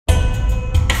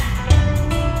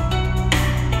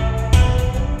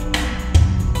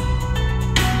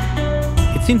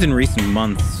It seems in recent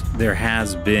months there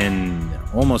has been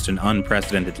almost an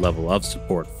unprecedented level of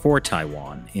support for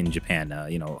Taiwan in Japan.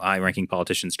 High-ranking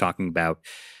politicians talking about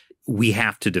we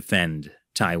have to defend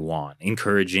Taiwan,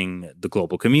 encouraging the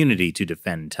global community to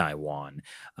defend Taiwan,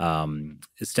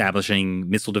 establishing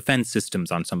missile defense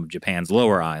systems on some of Japan's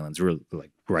lower islands,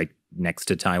 like right next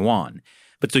to Taiwan.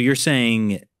 But so you're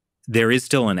saying there is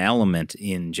still an element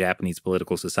in Japanese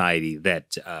political society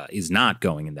that is not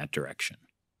going in that direction.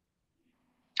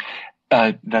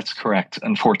 That's correct,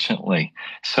 unfortunately.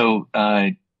 So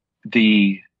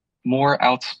the more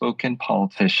outspoken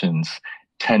politicians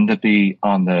tend to be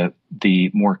on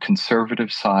the more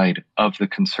conservative side of the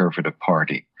Conservative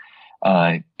Party.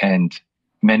 And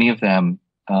many of them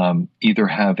either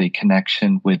have a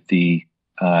connection with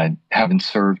having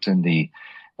served in the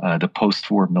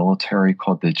post-war military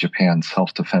called the Japan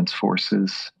Self-Defense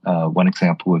Forces. One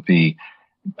example would be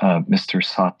Mr.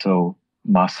 Sato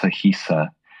Masahisa,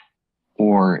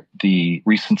 or the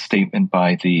recent statement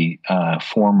by the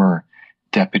former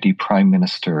Deputy Prime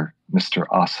Minister, Mr.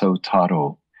 Aso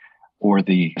Taro, or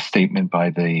the statement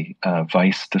by the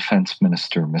Vice Defense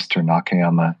Minister, Mr.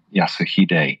 Nakayama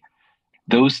Yasuhide.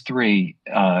 Those three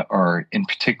are in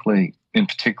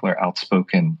particular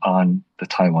outspoken on the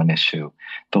Taiwan issue.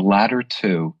 The latter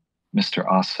two, Mr.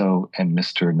 Aso and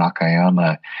Mr.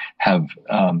 Nakayama, have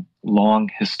long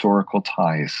historical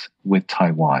ties with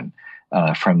Taiwan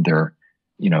from their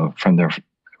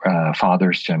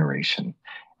father's generation.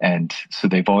 And so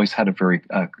they've always had a very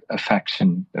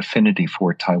affinity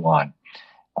for Taiwan.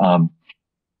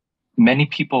 Many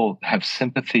people have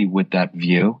sympathy with that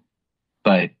view,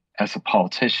 but as a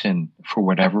politician, for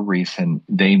whatever reason,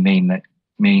 they may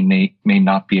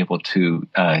not be able to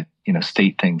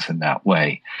state things in that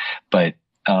way. But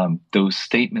those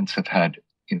statements have had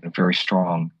very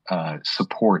strong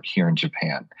support here in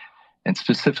Japan. And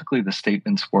specifically, the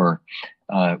statements were,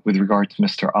 with regard to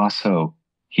Mr. Aso,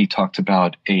 he talked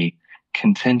about a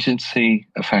contingency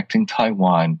affecting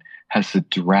Taiwan has a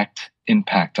direct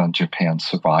impact on Japan's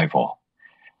survival.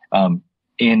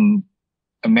 In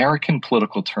American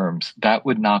political terms, that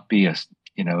would not be an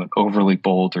overly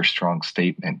bold or strong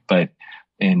statement, but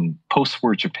in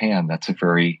post-war Japan, that's a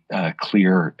very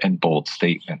clear and bold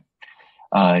statement.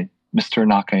 Mr.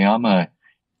 Nakayama,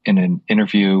 in an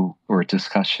interview or a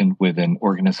discussion with an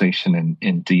organization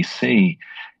in DC,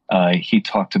 he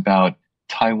talked about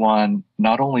Taiwan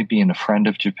not only being a friend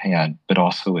of Japan, but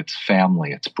also its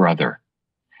family, its brother.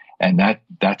 And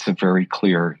that's a very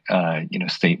clear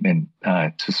statement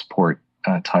to support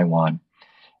Taiwan.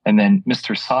 And then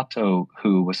Mr. Sato,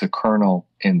 who was a colonel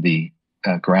in the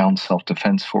ground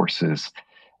self-defense forces,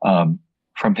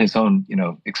 from his own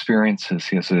experiences,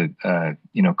 he has a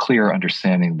clear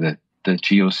understanding that the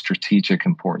geostrategic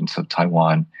importance of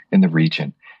Taiwan in the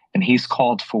region. And he's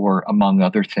called for, among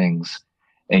other things,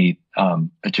 a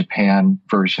Japan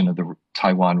version of the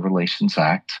Taiwan Relations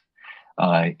Act.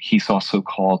 He's also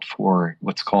called for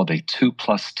what's called a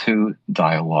 2+2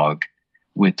 dialogue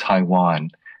with Taiwan.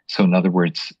 So in other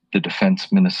words, the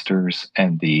defense ministers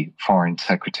and the foreign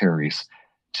secretaries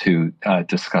to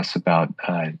discuss about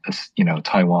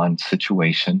Taiwan's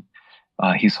situation.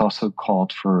 He's also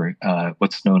called for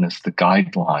what's known as the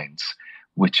guidelines,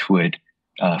 which would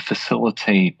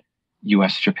facilitate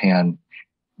U.S.-Japan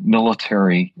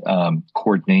military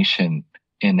coordination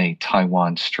in a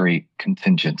Taiwan Strait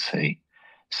contingency.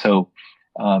 So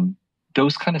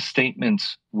those kind of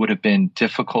statements would have been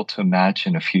difficult to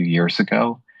imagine a few years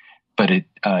ago, but it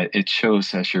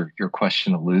shows, as your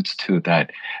question alludes to, that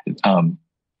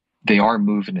they are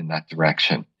moving in that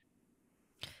direction.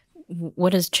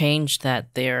 What has changed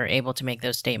that they're able to make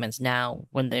those statements now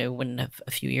when they wouldn't have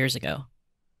a few years ago?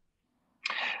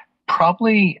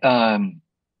 Probably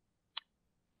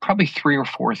three or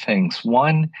four things.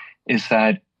 One is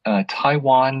that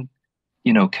Taiwan,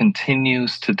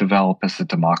 continues to develop as a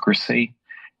democracy.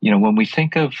 When we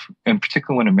think of, and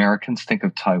particularly when Americans think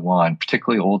of Taiwan,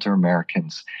 particularly older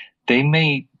Americans, they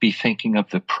may be thinking of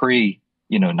the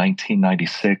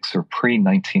pre-1996 or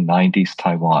pre-1990s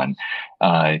Taiwan,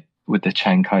 with the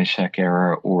Chiang Kai-shek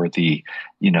era, or the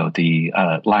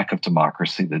lack of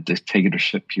democracy, the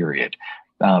dictatorship period.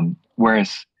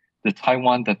 Whereas the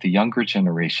Taiwan that the younger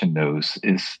generation knows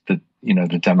is the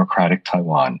democratic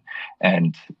Taiwan,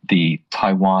 and the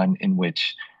Taiwan in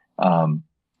which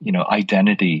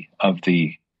identity of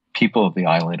the people of the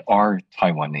island are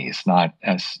Taiwanese, not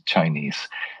as Chinese.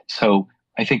 So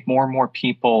I think more and more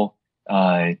people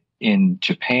in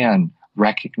Japan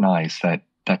recognize that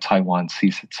Taiwan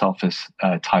sees itself as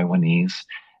Taiwanese,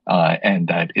 and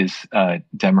that is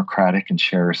democratic and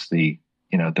shares the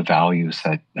values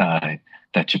that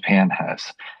that Japan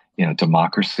has.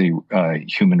 Democracy,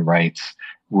 human rights,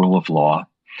 rule of law.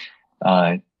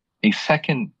 A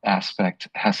second aspect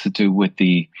has to do with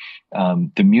the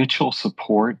mutual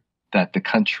support that the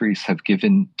countries have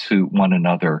given to one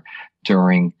another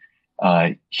during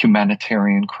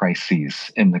humanitarian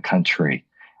crises in the country.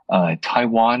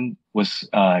 Taiwan was,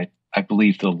 I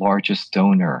believe, the largest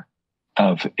donor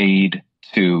of aid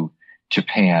to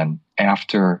Japan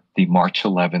after the March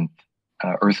 11th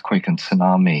earthquake and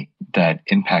tsunami that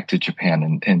impacted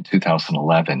Japan in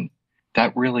 2011.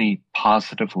 That really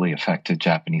positively affected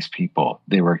Japanese people.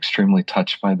 They were extremely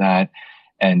touched by that,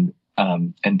 and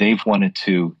they've wanted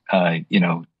to,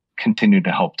 continue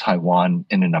to help Taiwan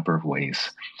in a number of ways.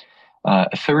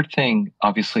 A third thing,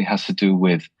 obviously, has to do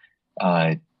with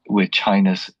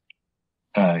China's,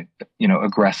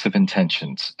 aggressive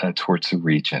intentions towards the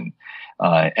region,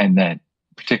 and that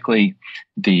particularly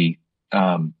the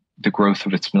growth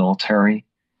of its military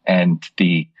and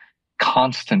the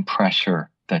constant pressure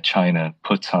that China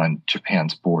puts on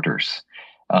Japan's borders.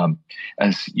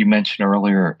 As you mentioned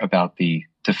earlier about the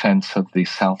defense of the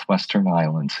southwestern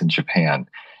islands in Japan,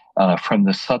 from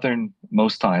the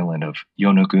southernmost island of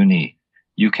Yonaguni,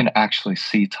 you can actually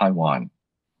see Taiwan.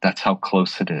 That's how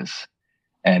close it is.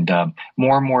 And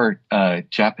more and more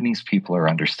Japanese people are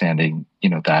understanding,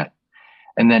 that.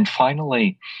 And then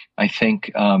finally, I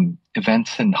think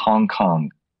events in Hong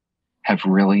Kong have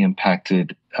really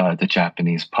impacted the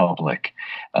Japanese public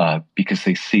because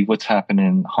they see what's happening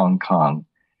in Hong Kong.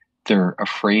 They're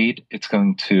afraid it's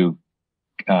going to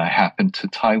happen to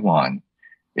Taiwan.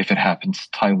 If it happens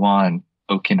to Taiwan,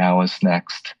 Okinawa's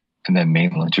next, and then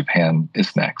mainland Japan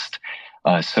is next.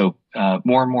 So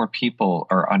more and more people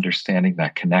are understanding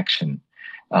that connection,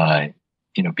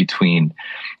 between,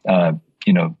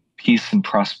 peace and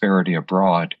prosperity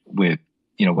abroad with,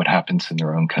 what happens in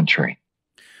their own country.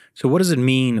 So what does it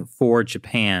mean for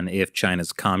Japan if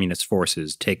China's communist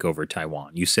forces take over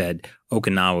Taiwan? You said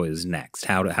Okinawa is next.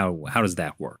 How does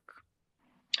that work?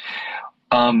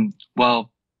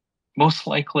 Well, most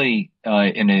likely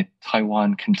in a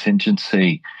Taiwan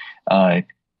contingency,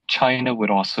 China would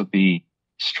also be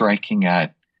striking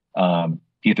at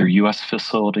either U.S.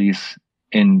 facilities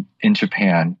in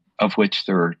Japan, of which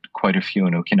there are quite a few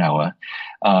in Okinawa,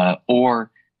 or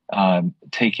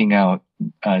taking out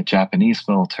Japanese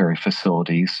military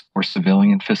facilities or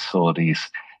civilian facilities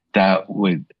that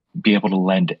would be able to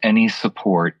lend any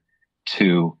support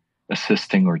to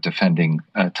assisting or defending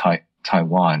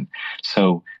Taiwan.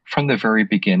 So from the very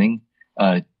beginning,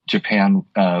 Japan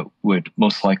would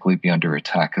most likely be under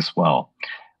attack as well.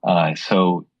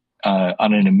 So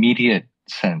on an immediate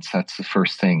sense, that's the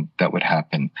first thing that would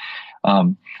happen.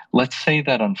 Let's say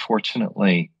that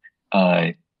unfortunately,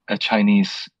 a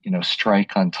Chinese,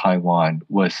 strike on Taiwan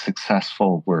was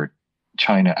successful, where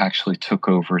China actually took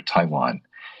over Taiwan.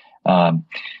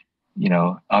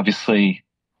 Obviously,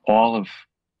 all of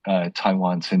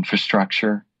Taiwan's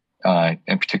infrastructure, and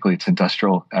particularly its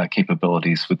industrial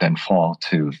capabilities, would then fall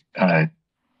to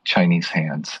Chinese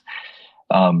hands.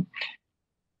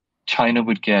 China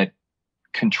would get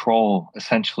control,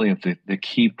 essentially, of the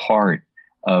key part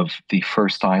of the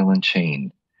first island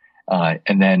chain.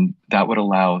 And then that would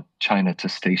allow China to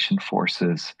station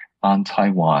forces on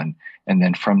Taiwan, and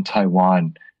then from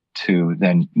Taiwan to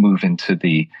then move into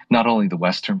not only the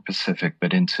Western Pacific,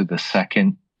 but into the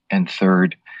second and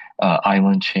third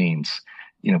island chains,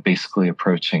 basically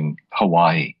approaching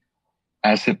Hawaii.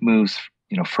 As it moves,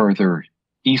 further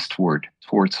eastward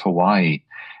towards Hawaii,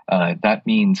 that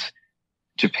means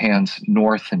Japan's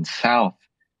north and south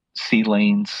sea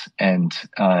lanes and,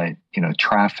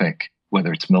 traffic,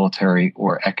 whether it's military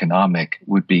or economic,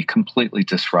 would be completely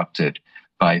disrupted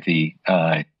by the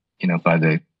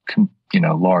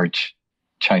large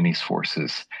Chinese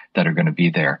forces that are going to be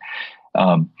there.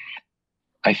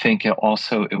 I think it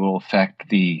will affect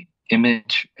the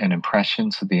image and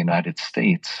impressions of the United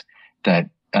States that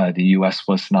the U.S.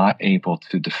 was not able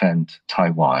to defend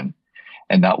Taiwan,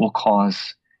 and that will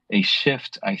cause a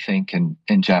shift, I think,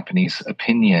 in Japanese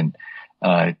opinion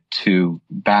to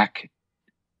back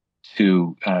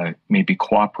to maybe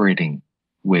cooperating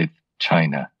with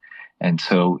China. And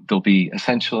so there'll be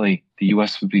essentially the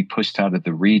U.S. would be pushed out of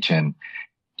the region.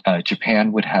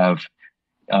 Japan would have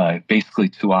basically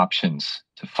two options: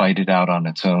 to fight it out on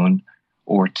its own,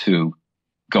 or to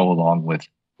go along with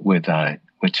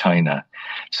China.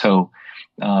 So,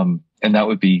 and that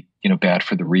would be bad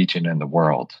for the region and the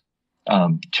world.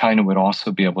 China would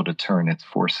also be able to turn its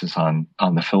forces on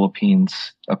the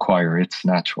Philippines, acquire its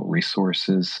natural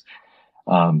resources,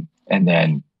 and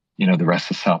then the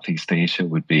rest of Southeast Asia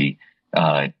would be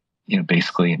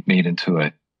basically made into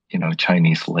a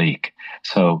Chinese lake.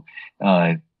 So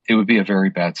it would be a very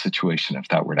bad situation if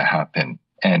that were to happen.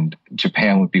 And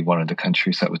Japan would be one of the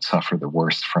countries that would suffer the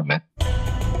worst from it.